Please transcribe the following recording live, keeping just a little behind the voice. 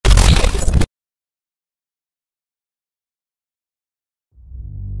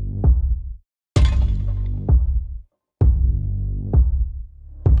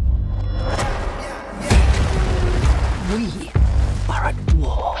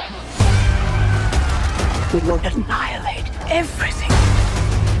We will annihilate everything.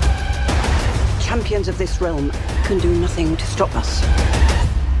 Champions of this realm can do nothing to stop us.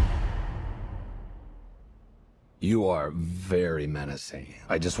 You are very menacing.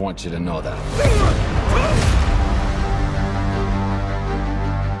 I just want you to know that.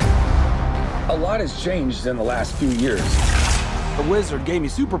 A lot has changed in the last few years. The wizard gave me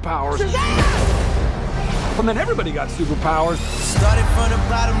superpowers. Shazam! And then everybody got superpowers. Started from the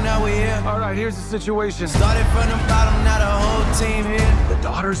bottom, now we're here. All right, here's the situation. Started from the bottom, now the whole team here. The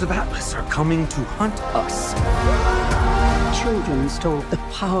daughters of Atlas are coming to hunt us. Children stole the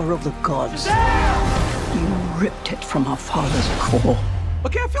power of the gods. You ripped it from our father's core.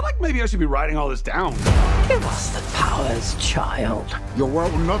 Okay, I feel like maybe I should be writing all this down. Give us the powers, child. Your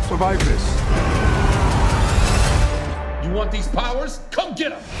world will not survive this. You want these powers? Come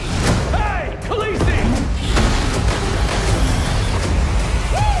get them! Hey, Khaleesi!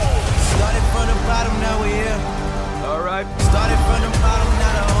 Started from the bottom, now we're here. All right. Started from the bottom,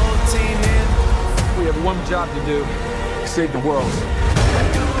 now the whole team here. We have one job to do. Save the world.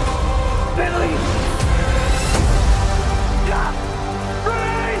 Billy!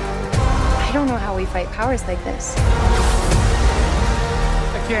 I don't know how we fight powers like this.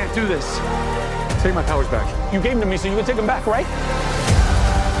 I can't do this. Take my powers back. You gave them to me so you could take them back, right?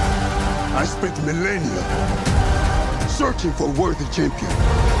 I spent millennia searching for a worthy champion.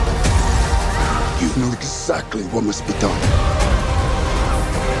 You know exactly what must be done.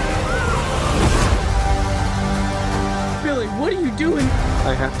 Billy, what are you doing?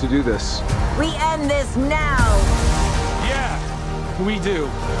 I have to do this. We end this now. Yeah, we do.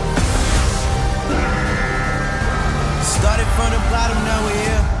 Started from the bottom, now we're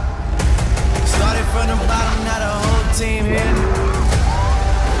here. Started from the bottom, now the whole team here.